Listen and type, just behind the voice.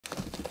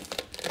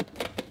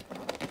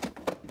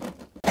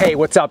Hey,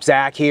 what's up?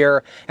 Zach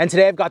here. And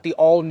today I've got the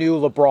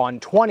all-new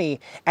LeBron 20,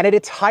 and at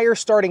its higher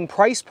starting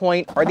price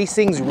point, are these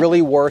things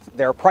really worth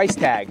their price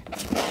tag?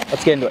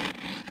 Let's get into it.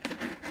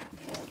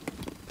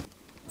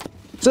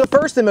 So the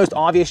first and most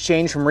obvious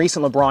change from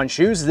recent LeBron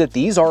shoes is that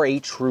these are a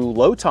true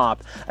low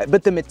top,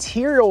 but the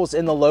materials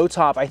in the low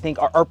top I think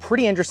are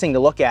pretty interesting to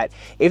look at.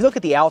 If you look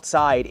at the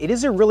outside, it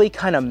is a really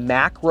kind of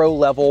macro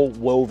level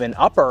woven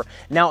upper.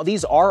 Now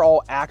these are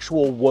all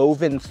actual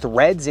woven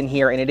threads in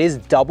here, and it is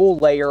double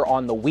layer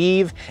on the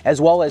weave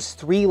as well as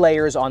 3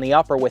 layers on the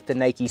upper with the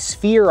Nike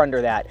Sphere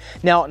under that.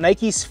 Now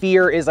Nike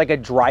Sphere is like a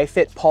dry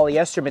fit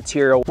polyester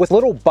material with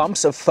little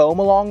bumps of foam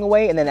along the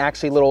way and then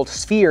actually little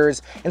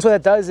spheres, and so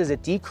what that does is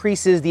it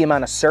decreases the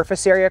amount of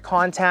surface area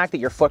contact that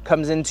your foot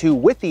comes into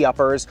with the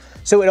uppers,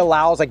 so it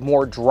allows like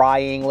more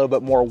drying, a little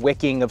bit more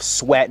wicking of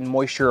sweat and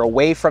moisture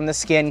away from the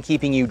skin,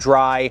 keeping you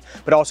dry,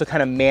 but also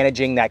kind of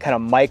managing that kind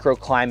of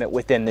microclimate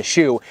within the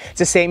shoe. It's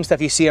the same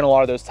stuff you see in a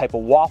lot of those type of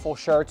waffle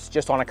shirts,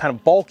 just on a kind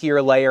of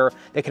bulkier layer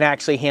that can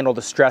actually handle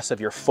the stress of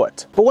your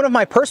foot. But one of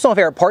my personal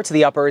favorite parts of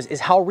the uppers is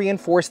how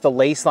reinforced the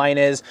lace line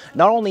is,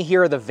 not only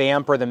here at the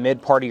vamp or the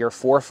mid part of your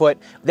forefoot,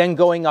 then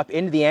going up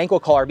into the ankle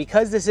collar.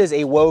 Because this is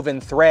a woven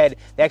thread,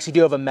 they actually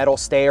do have a metal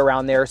stay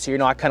around there, so you're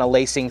not kind of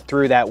lacing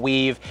through that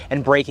weave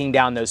and breaking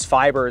down those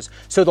fibers.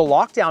 So the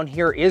lockdown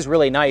here is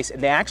really nice,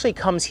 and it actually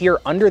comes here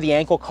under the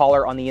ankle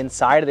collar on the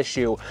inside of the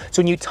shoe.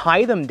 So when you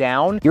tie them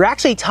down, you're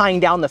actually tying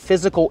down the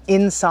physical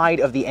inside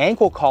of the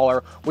ankle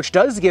collar, which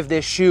does give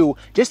this shoe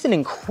just an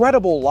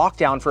incredible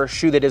lockdown for a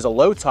shoe that is a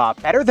low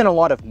top, better than a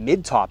lot of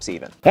mid tops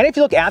even. And if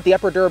you look at the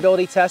upper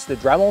durability test, the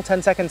Dremel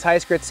 10 seconds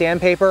highest grit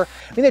sandpaper,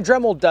 I mean the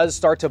Dremel does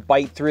start to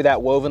bite through that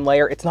woven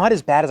layer. It's not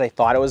as bad as I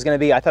thought it was going to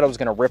be. I thought it was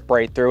going to rip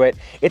right through it.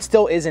 It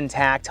still is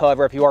intact.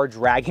 However, if you are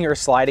dragging or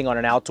sliding on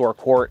an outdoor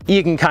court,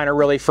 you can kind of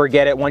really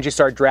forget it. Once you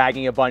start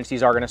dragging a bunch,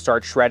 these are going to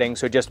start shredding.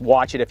 So just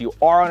watch it. If you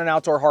are on an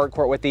outdoor hard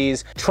court with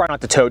these, try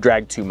not to toe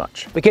drag too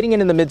much. But getting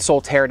into the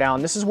midsole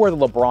teardown, this is where the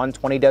LeBron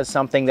 20 does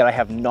something that I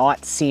have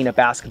not seen a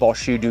basketball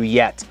shoe do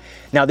yet.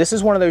 Now this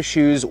is one of those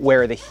shoes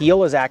where the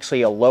heel is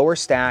actually a lower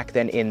stack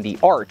than in the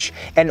arch.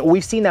 And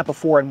we've seen that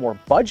before in more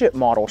budget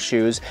model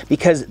shoes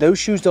because those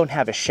shoes don't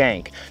have a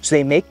shank. So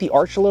they make the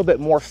arch a little bit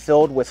more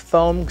filled with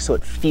foam, so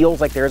it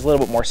feels like there's a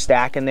little bit more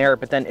stack in there,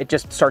 but then it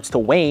just starts to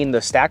wane.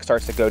 The stack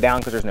starts to go down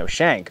because there's no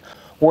shank.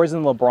 Whereas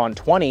in the LeBron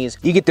 20s,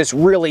 you get this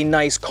really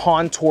nice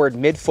contoured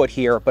midfoot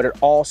here, but it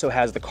also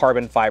has the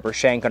carbon fiber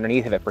shank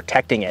underneath of it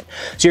protecting it.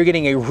 So you're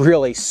getting a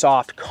really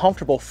soft,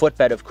 comfortable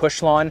footbed of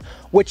Cushlon,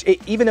 which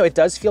even though it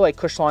does feel like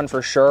Cushlon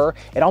for sure,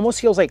 it almost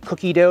feels like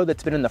cookie dough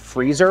that's been in the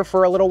freezer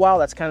for a little while.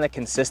 That's kind of the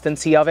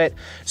consistency of it.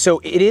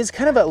 So it is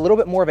kind of a little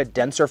bit more of a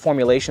denser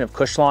formulation of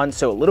Cushlon,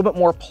 so a little bit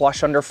more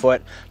plush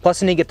underfoot. Plus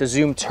then you get the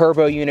Zoom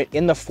Turbo unit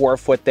in the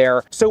forefoot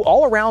there. So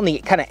all around the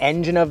kind of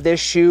engine of this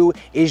shoe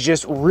is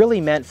just really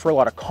meant for a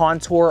lot of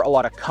contour, a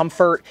lot of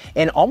comfort,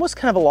 and almost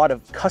kind of a lot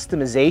of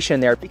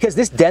customization there, because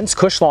this dense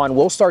Cushlon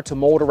will start to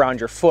mold around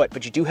your foot,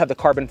 but you do have the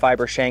carbon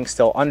fiber shank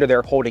still under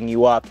there holding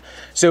you up.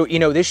 So, you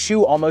know, this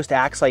shoe almost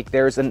acts like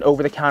there's an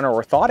over-the-counter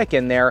orthotic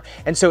in there,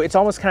 and so it's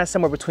almost kind of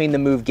somewhere between the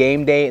Move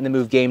Game Day and the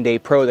Move Game Day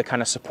Pro, the kind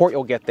of support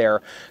you'll get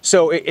there.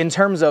 So in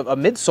terms of a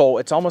midsole,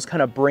 it's almost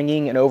kind of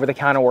bringing an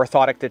over-the-counter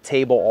orthotic to the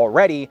table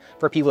already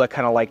for people that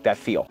kind of like that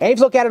feel. And if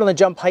you look at it on the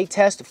jump height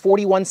test,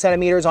 41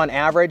 centimeters on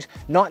average,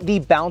 not the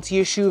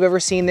bounciest shoe I've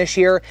ever seen this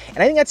year, and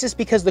I think that's just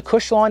because the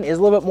Cushlon is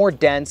a little bit more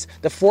dense.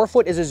 The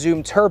forefoot is a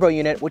Zoom Turbo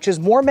unit, which is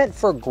more meant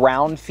for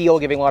ground feel,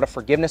 giving a lot of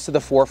forgiveness to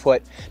the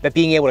forefoot, but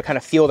being able to kind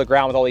of feel the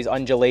ground with all these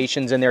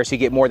undulations in there, so you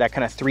get more of that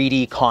kind of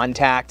 3D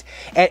contact.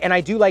 And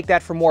I do like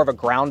that for more of a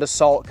ground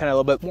assault, kind of a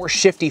little bit more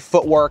shifty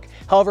footwork.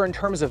 However, in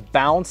terms of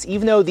bounce,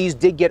 even though these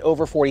did get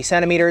over 40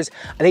 centimeters,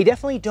 they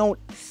definitely don't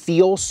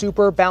feel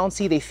super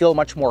bouncy. They feel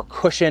much more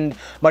cushioned,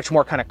 much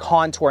more kind of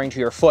contouring to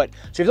your foot.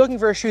 So if you're looking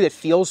for a shoe that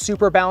feels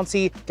super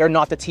bouncy, they're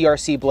not the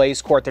TRC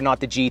Blaze Court, they're not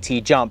the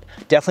GT Jump.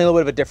 Definitely a little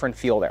bit of a different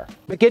feel there.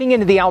 But getting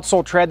into the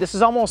outsole tread, this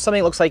is almost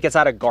something that looks like it's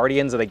out of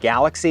Guardians of the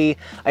Galaxy.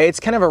 It's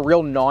kind of a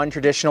real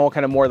non-traditional,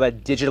 kind of more of a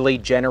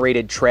digitally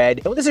generated tread.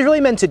 And what this is really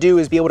meant to do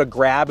is be able to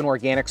grab an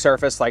organic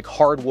surface like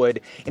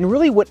hardwood in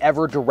really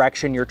whatever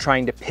direction you're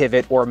trying to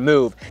pivot or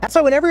move. That's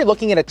why whenever you're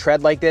looking at a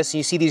tread like this, and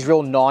you see these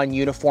real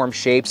non-uniform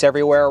shapes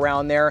everywhere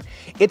around there,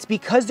 it's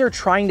because they're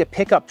trying to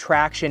pick up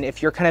traction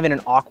if you're kind of in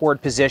an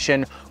awkward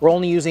position or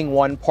only using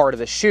one part of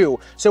the shoe.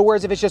 So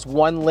whereas if it's just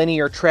one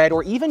linear tread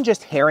or even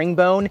just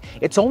herringbone,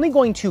 it's only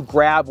going to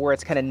grab where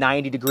it's kind of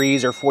 90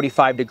 degrees or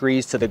 45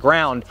 degrees to the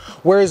ground.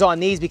 Whereas on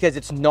these, because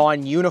it's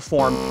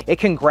non-uniform, it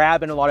can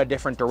grab in a lot of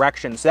different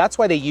directions. So that's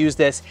why they use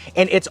this,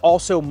 and it's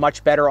also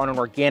much better on an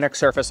organic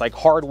surface like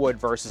hardwood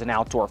versus an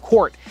outdoor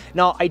court.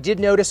 Now, I did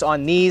notice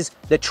on these,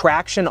 the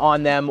traction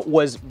on them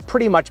was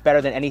pretty much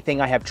better than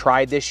anything I have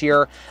tried this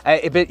year.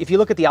 If you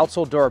look at the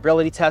outsole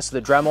durability test,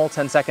 the Dremel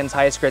 10 seconds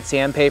highest grit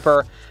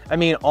sandpaper, I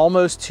mean,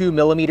 almost 2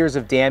 millimeters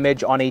of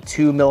damage on a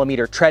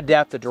 2mm tread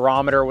depth. The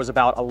durometer was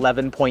about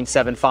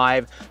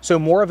 11.75, so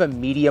more of a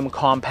medium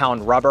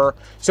compound rubber.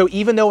 So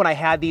even though when I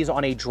had these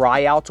on a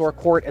dry outdoor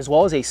court as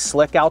well as a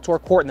slick outdoor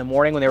court in the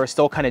morning when they were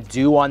still kind of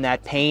dew on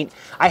that paint,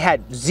 I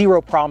had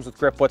zero problems with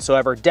grip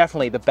whatsoever.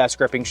 Definitely the best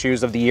gripping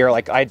shoes of the year,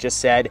 like I just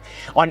said.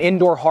 On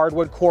indoor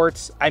hardwood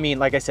courts, I mean,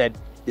 like I said,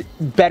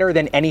 better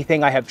than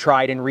anything I have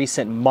tried in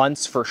recent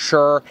months for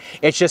sure.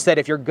 It's just that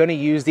if you're going to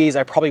use these,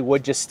 I probably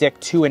would just stick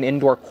to an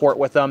indoor court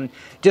with them,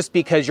 just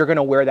because you're going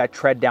to wear that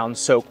tread down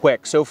so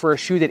quick. So for a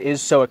shoe that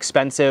is so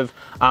expensive,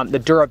 the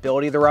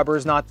durability of the rubber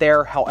is not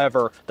there.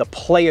 However, the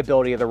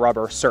playability of the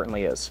rubber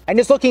certainly is. And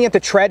just looking at the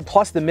tread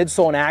plus the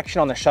midsole in action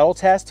on the Shuttle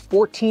Test,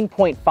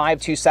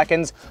 14.52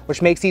 seconds,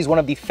 which makes these one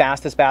of the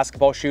fastest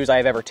basketball shoes I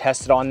have ever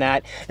tested on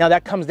that. Now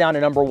that comes down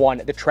to number one,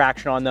 the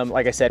traction on them,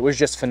 like I said, was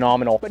just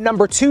phenomenal. But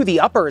number two, the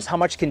uppers, how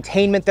much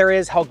containment there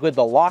is, how good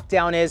the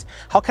lockdown is,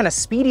 how kind of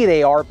speedy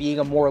they are being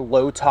a more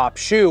low top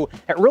shoe.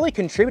 It really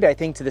contributed, I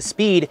think, to the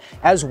speed,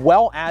 as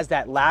well as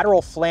that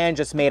lateral flange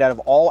just made out of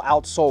all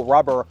outsole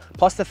rubber,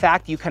 plus the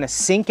fact you kind of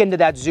sink into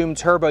that Zoom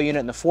turbo unit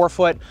in the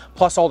forefoot,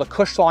 plus all the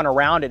cushion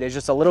around it is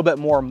just a little bit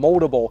more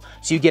moldable,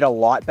 so you get a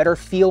lot better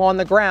feel on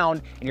the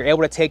ground, and you're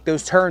able to take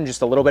those turns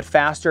just a little bit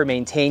faster,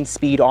 maintain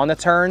speed on the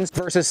turns,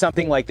 versus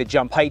something like the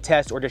jump height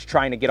test or just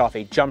trying to get off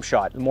a jump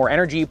shot. The more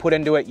energy you put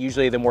into it,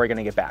 usually the more you're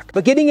gonna get back.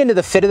 But getting into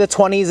the fit of the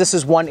 20s, this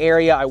is one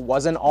area I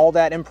wasn't all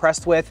that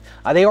impressed with.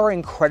 They are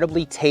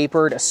incredibly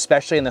tapered,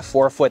 especially in the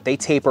forefoot. They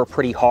taper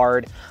pretty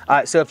hard.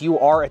 So if you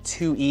are a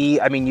 2E,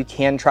 I mean, you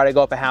can try to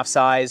go up a half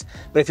size,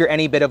 but if you're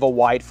any bit of a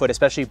wide foot,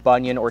 especially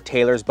bunion or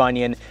Taylor's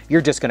bunion,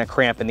 you're just gonna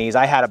cramp in these.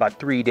 I had about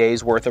 3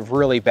 days worth of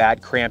really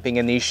bad cramping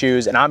in these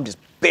shoes, and I'm just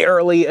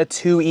barely a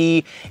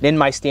 2E, and in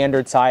my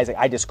standard size,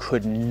 I just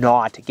could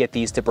not get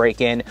these to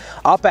break in.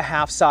 Up a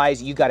half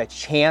size, you got a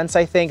chance,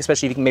 I think,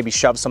 especially if you can maybe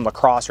shove some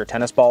lacrosse or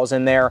tennis balls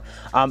in there,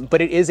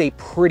 but it is a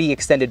pretty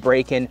extended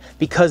break-in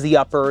because the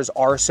uppers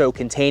are so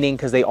containing,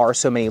 because they are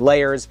so many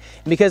layers,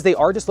 and because they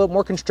are just a little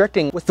more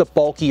constricting with the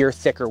bulkier,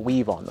 thicker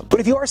weave on them. But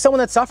if you are someone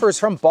that suffers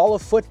from ball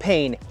of foot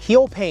pain,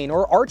 heel pain,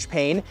 or arch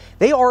pain,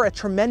 they are a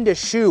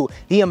tremendous shoe.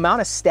 The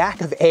amount of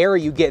stack of air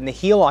you get in the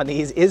heel on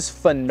these is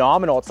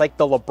phenomenal. It's like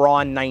the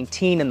Lebron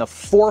 19 in the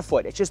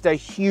forefoot. It's just a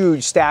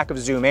huge stack of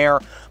Zoom air,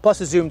 plus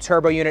the Zoom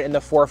turbo unit in the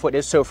forefoot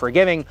is so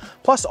forgiving,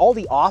 plus all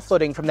the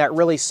offloading from that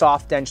really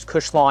soft dense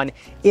cushion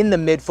in the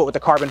midfoot with the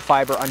carbon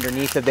fiber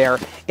underneath of there.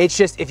 It's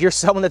just, if you're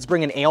someone that's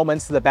bringing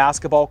ailments to the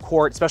basketball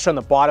court, especially on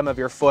the bottom of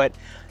your foot,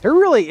 there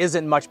really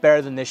isn't much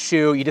better than this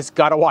shoe. You just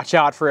gotta watch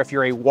out for if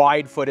you're a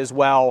wide foot as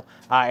well.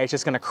 It's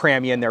just gonna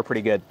cram you in there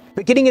pretty good.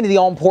 But getting into the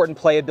all-important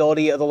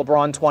playability of the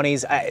LeBron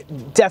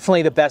 20s,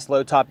 definitely the best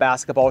low-top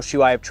basketball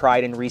shoe I have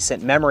tried in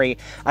recent memory.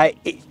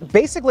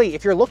 Basically,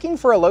 if you're looking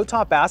for a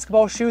low-top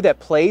basketball shoe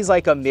that plays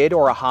like a mid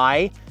or a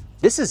high,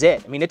 this is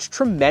it. I mean, it's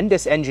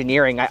tremendous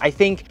engineering. I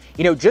think,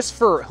 you know, just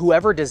for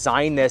whoever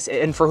designed this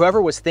and for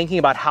whoever was thinking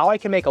about how I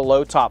can make a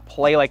low top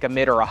play like a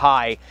mid or a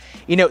high,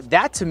 you know,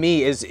 that to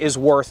me is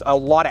worth a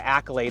lot of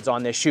accolades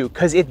on this shoe,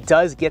 because it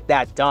does get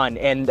that done.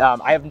 And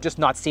I have just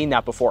not seen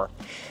that before.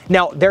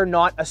 Now, they're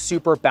not a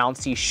super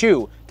bouncy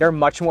shoe. They're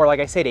much more,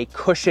 like I said, a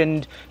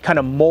cushioned, kind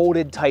of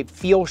molded type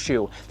feel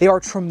shoe. They are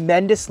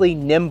tremendously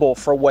nimble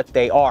for what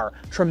they are,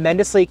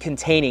 tremendously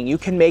containing. You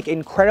can make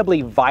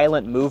incredibly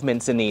violent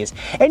movements in these.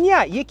 And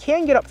yeah, you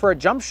can get up for a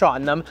jump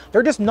shot in them.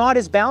 They're just not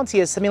as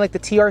bouncy as something like the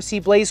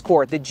TRC Blaze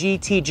Court, the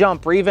GT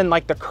Jump, or even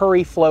like the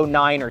Curry Flow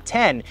 9 or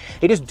 10.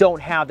 They just don't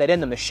have that in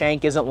them. The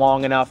shank isn't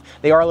long enough.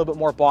 They are a little bit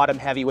more bottom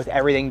heavy with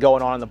everything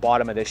going on the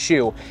bottom of the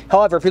shoe.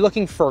 However, if you're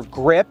looking for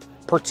grip,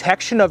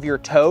 protection of your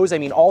toes, I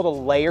mean, all the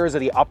layers of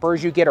the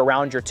uppers you get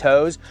around your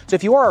toes. So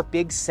if you are a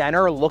big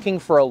center looking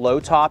for a low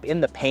top in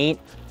the paint,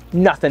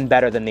 nothing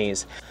better than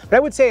these. But I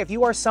would say if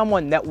you are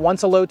someone that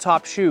wants a low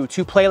top shoe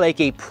to play like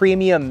a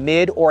premium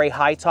mid or a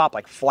high top,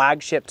 like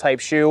flagship type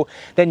shoe,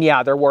 then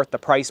yeah, they're worth the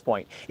price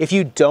point. If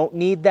you don't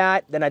need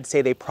that, then I'd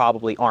say they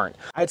probably aren't.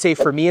 I'd say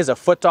for me as a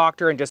foot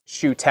doctor and just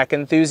shoe tech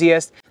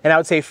enthusiast, and I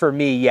would say for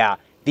me, yeah,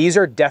 these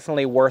are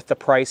definitely worth the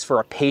price for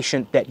a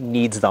patient that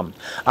needs them.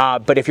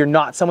 But if you're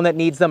not someone that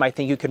needs them, I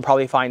think you can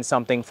probably find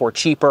something for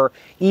cheaper,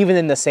 even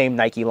in the same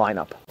Nike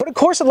lineup. But of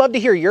course, I'd love to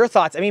hear your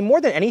thoughts. I mean,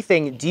 more than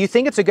anything, do you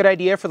think it's a good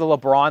idea for the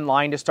LeBron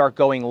line to start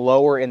going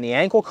lower in the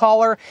ankle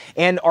collar?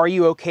 And are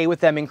you okay with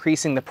them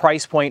increasing the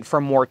price point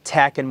for more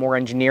tech and more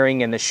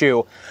engineering in the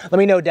shoe? Let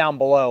me know down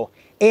below.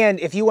 And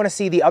if you want to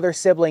see the other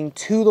sibling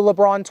to the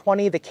LeBron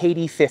 20, the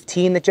KD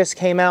 15 that just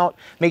came out,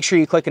 make sure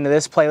you click into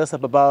this playlist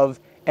up above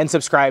and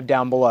subscribe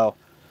down below.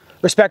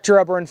 Respect your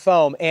rubber and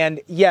foam. And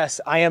yes,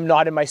 I am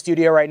not in my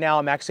studio right now.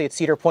 I'm actually at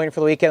Cedar Point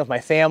for the weekend with my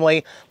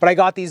family, but I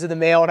got these in the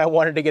mail and I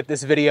wanted to get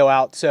this video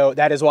out. So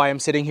that is why I'm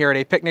sitting here at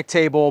a picnic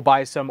table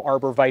by some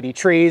arborvitae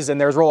trees, and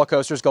there's roller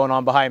coasters going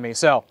on behind me.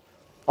 So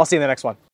I'll see you in the next one.